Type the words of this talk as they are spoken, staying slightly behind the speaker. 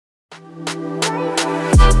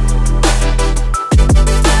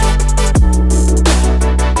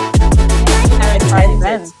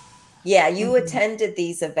Yeah, you Mm-hmm. attended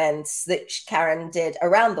these events that Karen did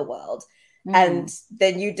around the world. Mm-hmm. And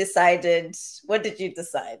then you decided, what did you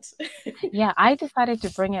decide? Yeah, I decided to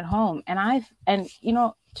bring it home. And you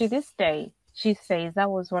know, to this day, she says that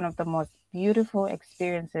was one of the most beautiful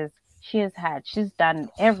experiences she has had. She's done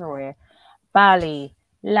everywhere. Bali,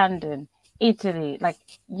 London, Italy, like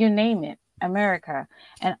you name it, America.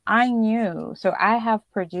 And I knew, so I have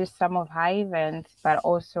produced some of her events, but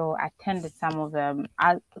also attended some of them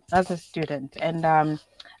as a student. And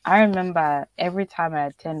I remember every time I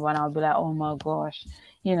attend one, I'll be like, oh my gosh,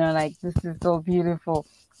 you know, like this is so beautiful.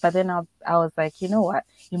 But then I was like, you know what?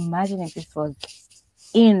 Imagine if this was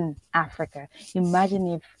in Africa. Imagine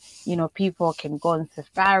if, you know, people can go on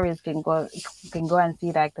safaris, can go and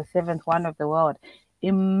see like the seventh wonder of the world.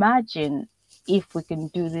 Imagine if we can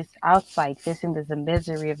do this outside facing the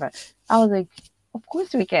Zambezi River. I was like, of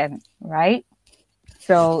course we can, right?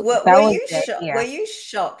 So that was the Were idea. you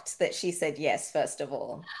shocked that she said yes, first of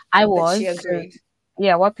all, I that she was. So agreed?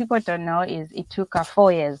 yeah, what people don't know is it took her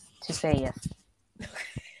 4 years to say yes.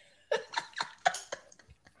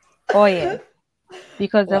 4 years.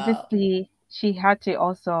 Because Wow. obviously she had to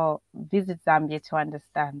also visit Zambia to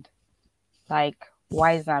understand, like,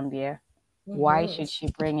 why Zambia? Why Hmm. should she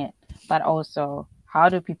bring it? But also, how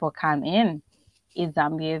do people come in? Is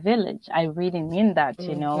Zambia a village? I really mean that,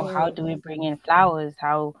 you know, how Hmm. do we bring in flowers?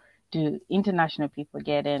 How do international people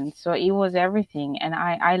get in? So it was everything. And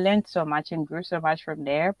I learned so much and grew so much from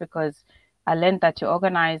there because I learned that to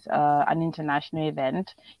organize an international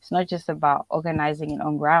event, it's not just about organizing it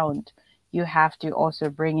on ground. You have to also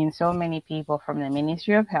bring in so many people from the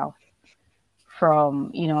Ministry of Health, from,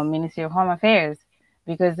 you know, Ministry of Home Affairs,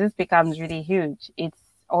 because this becomes really huge. It's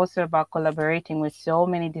also about collaborating with so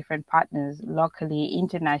many different partners locally,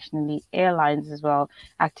 internationally, airlines as well,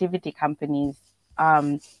 activity companies,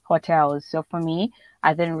 hotels. So for me,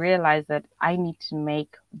 I then realized that I need to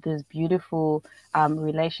make these beautiful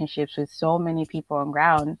relationships with so many people on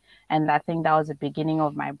ground. And I think that was the beginning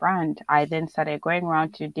of my brand. I then started going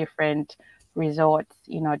around to different resorts,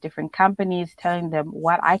 you know, different companies, telling them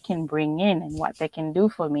what I can bring in and what they can do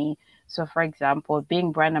for me. So, for example,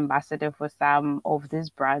 being brand ambassador for some of these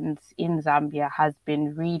brands in Zambia has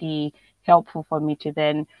been really helpful for me to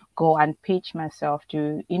then go and pitch myself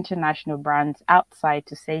to international brands outside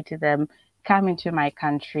to say to them, come into my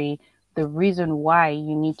country. The reason why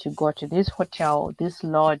you need to go to this hotel, this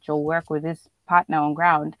lodge, or work with this partner on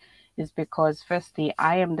ground is because, firstly,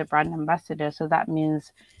 I am the brand ambassador. So that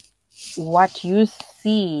means what you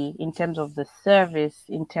see in terms of the service,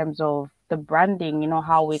 in terms of the branding, you know,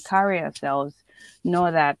 how we carry ourselves, know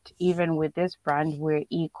that even with this brand, we're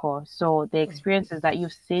equal. So the experiences that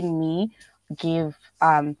you've seen me give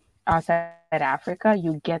outside Africa,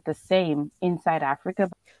 you get the same inside Africa.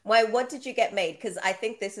 Why, what did you get made? Because I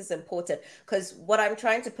think this is important. Because what I'm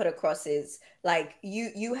trying to put across is like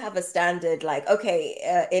you have a standard, like,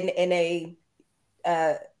 okay, in a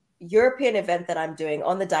uh, European event that I'm doing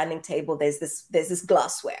on the dining table, there's this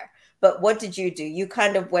glassware. But what did you do? You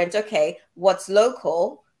kind of went, okay, what's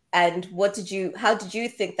local, and how did you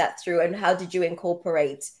think that through, and how did you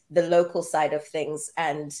incorporate the local side of things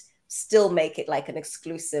and still make it like an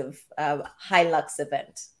exclusive high lux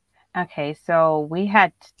event? Okay, so we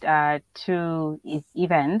had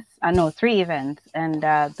events, no, three events. And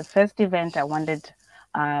the first event, I wanted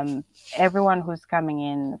everyone who's coming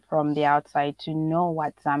in from the outside to know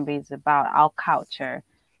what Zambia is about, our culture,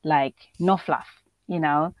 like no fluff, you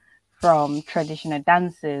know, from traditional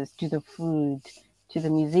dances to the food to the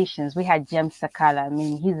musicians. We had James Sakala. I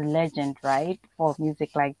mean, he's a legend, right, for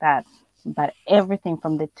music like that. But everything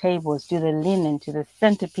from the tables to the linen to the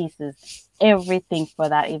centerpieces, everything for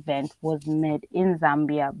that event was made in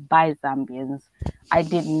Zambia by Zambians. I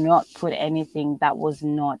did not put anything that was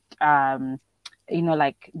not, you know,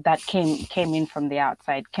 like that came in from the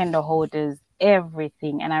outside. Candle holders,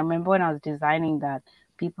 everything. And I remember when I was designing that,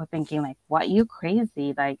 people thinking like, "What, you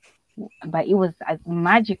crazy?" Like, but it was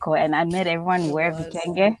magical, and I made everyone It wear was.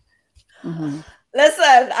 vitenge. Hmm.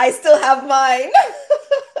 Listen, I still have mine.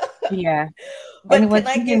 Yeah, and it But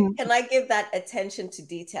was really. can I give that attention to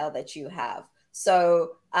detail that you have?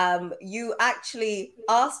 So you actually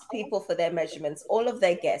asked people for their measurements, all of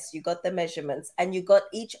their guests, you got the measurements, and you got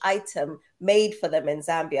each item made for them in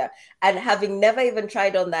Zambia. And having never even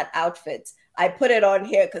tried on that outfit, I put it on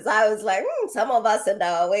here because I was like, some of us are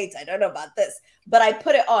now, wait, I don't know about this. But I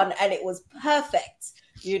put it on and it was perfect,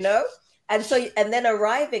 you know? And so, and then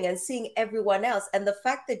arriving and seeing everyone else, and the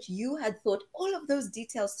fact that you had thought all of those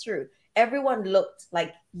details through, everyone looked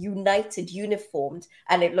like united, uniformed,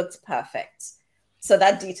 and it looked perfect. So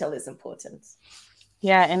that detail is important.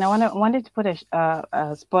 Yeah, and wanted to put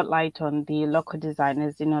a spotlight on the local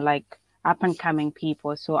designers, like up and coming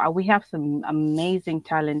people. So we have some amazing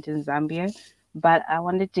talent in Zambia, but I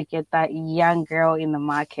wanted to get that young girl in the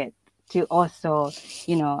market to also,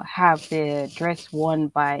 have the dress worn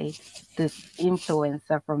by this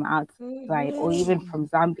influencer from outside or even Mhm. from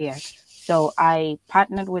Zambia. So I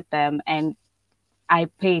partnered with them and I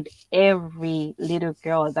paid every little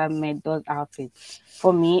girl that made those outfits.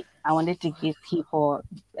 For me, I wanted to give people,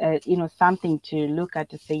 something to look at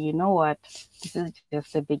to say, you know what, this is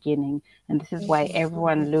just the beginning, and this is why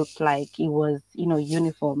everyone looked like it was,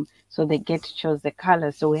 uniform. So they get to choose the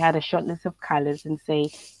color. So we had a short list of colors and say,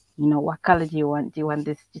 what color do you want? Do you want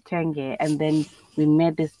this jitenge? And then we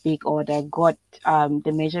made this big order, got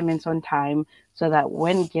the measurements on time, so that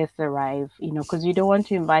when guests arrive, because you don't want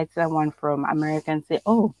to invite someone from America and say,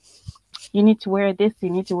 oh, you need to wear this, you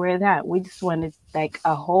need to wear that. We just wanted like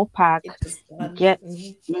a whole pack, It was done. get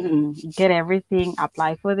Mhm. get everything,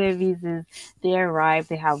 apply for their visas. They arrive,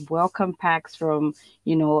 they have welcome packs from,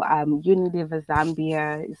 Unilever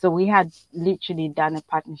Zambia. So we had literally done a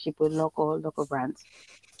partnership with local brands.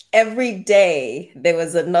 Every day there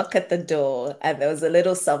was a knock at the door and there was a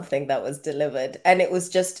little something that was delivered, and it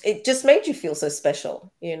just made you feel so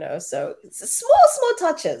special, so it's small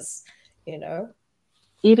touches, you know.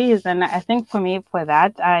 It is, and I think for me, for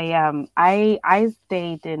that, I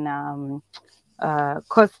stayed in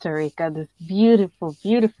Costa Rica, this beautiful,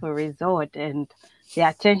 beautiful resort, and the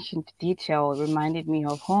attention to detail reminded me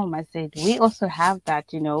of home. I said, we also have that,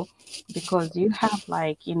 because you have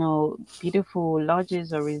like, beautiful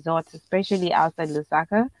lodges or resorts, especially outside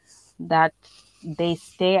Lusaka, that they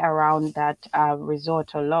stay around that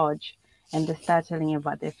resort or lodge and they start telling you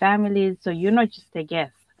about their families. So you're not just a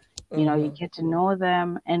guest. You Hmm. get to know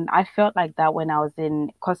them. And I felt like that when I was in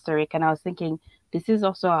Costa Rica, and I was thinking, this is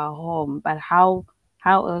also our home, but how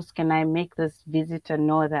else can I make this visitor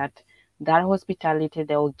know that that hospitality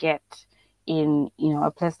they'll get in,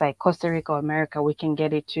 a place like Costa Rica or America, we can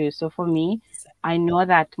get it too. So for me, I know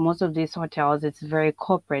that most of these hotels, it's very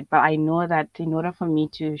corporate, but I know that in order for me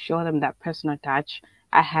to show them that personal touch,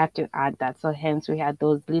 I had to add that. So hence we had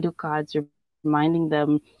those little cards reminding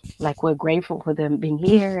them like we're grateful for them being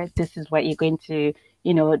here. This is what you're going to,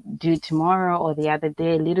 do tomorrow or the other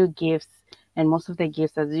day, little gifts. And most of the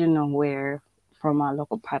gifts, as you know, were from our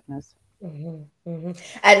local partners. Hmm. Hmm.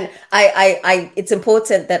 And it's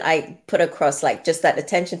important that I put across like just that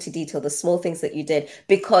attention to detail, the small things that you did,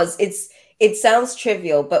 because it sounds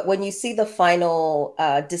trivial, but when you see the final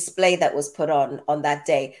display that was put on that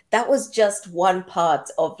day, that was just one part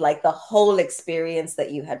of like the whole experience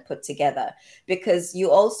that you had put together. Because you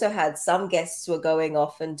also had some guests who were going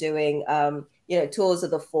off and doing tours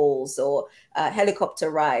of the falls or helicopter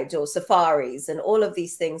rides or safaris and all of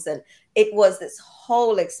these things, and it was this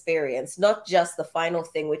whole experience, not just the final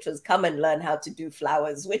thing, which was come and learn how to do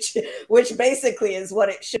flowers, which basically is what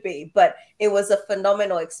it should be. But it was a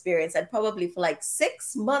phenomenal experience, and probably for like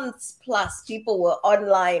 6 months plus, people were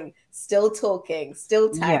online, still talking,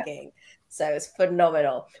 still Yeah. tagging. So it's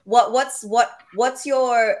phenomenal. What's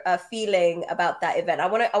your feeling about that event? I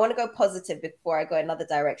want to go positive before I go another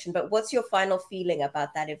direction. But what's your final feeling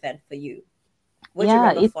about that event for you? What do you Yeah,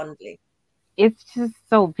 remember fondly? it's just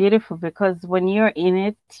so beautiful because when you're in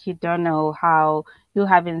it, you don't know how you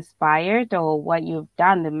have inspired or what you've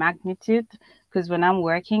done, the magnitude. Because when I'm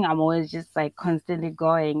working, I'm always just like constantly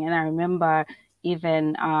going. And I remember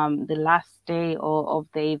even the last day of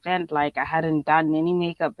the event, like I hadn't done any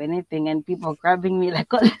makeup, anything, and people grabbing me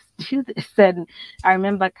like, oh, let's do this. And I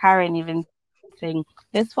remember Karen even saying,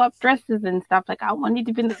 let's swap dresses and stuff. Like, I want you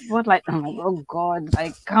to be in the spotlight. I'm like, oh God,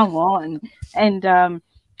 like, come on. And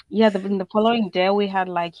yeah, in the following day we had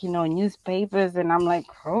like, newspapers, and I'm like,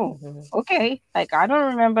 oh, Mhm. okay. Like I don't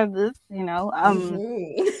remember this, Mhm.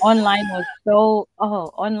 online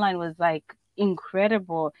was like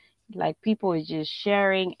incredible. Like people were just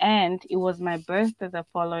sharing, and it was my birthday the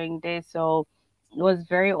following day, so it was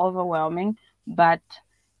very overwhelming. But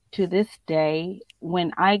to this day,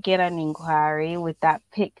 when I get an inquiry with that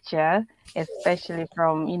picture, especially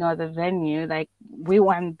from, the venue, like, we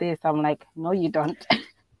want this, I'm like, no, you don't.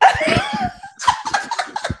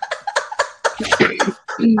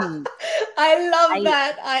 I love I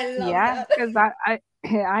that. I love Yeah, that. because I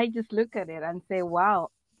I just look at it and say, wow,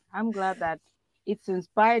 I'm glad that it's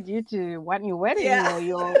inspired you to want your wedding Yeah. or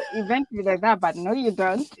your event to be like that. But no, you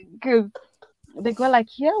don't, because they go like,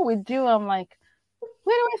 yeah, we do. I'm like,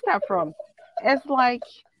 where do I start from? It's like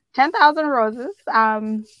 10,000 roses,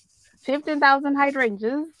 15,000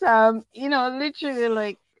 hydrangeas, literally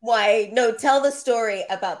like. Why? No, tell the story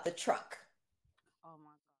about the truck.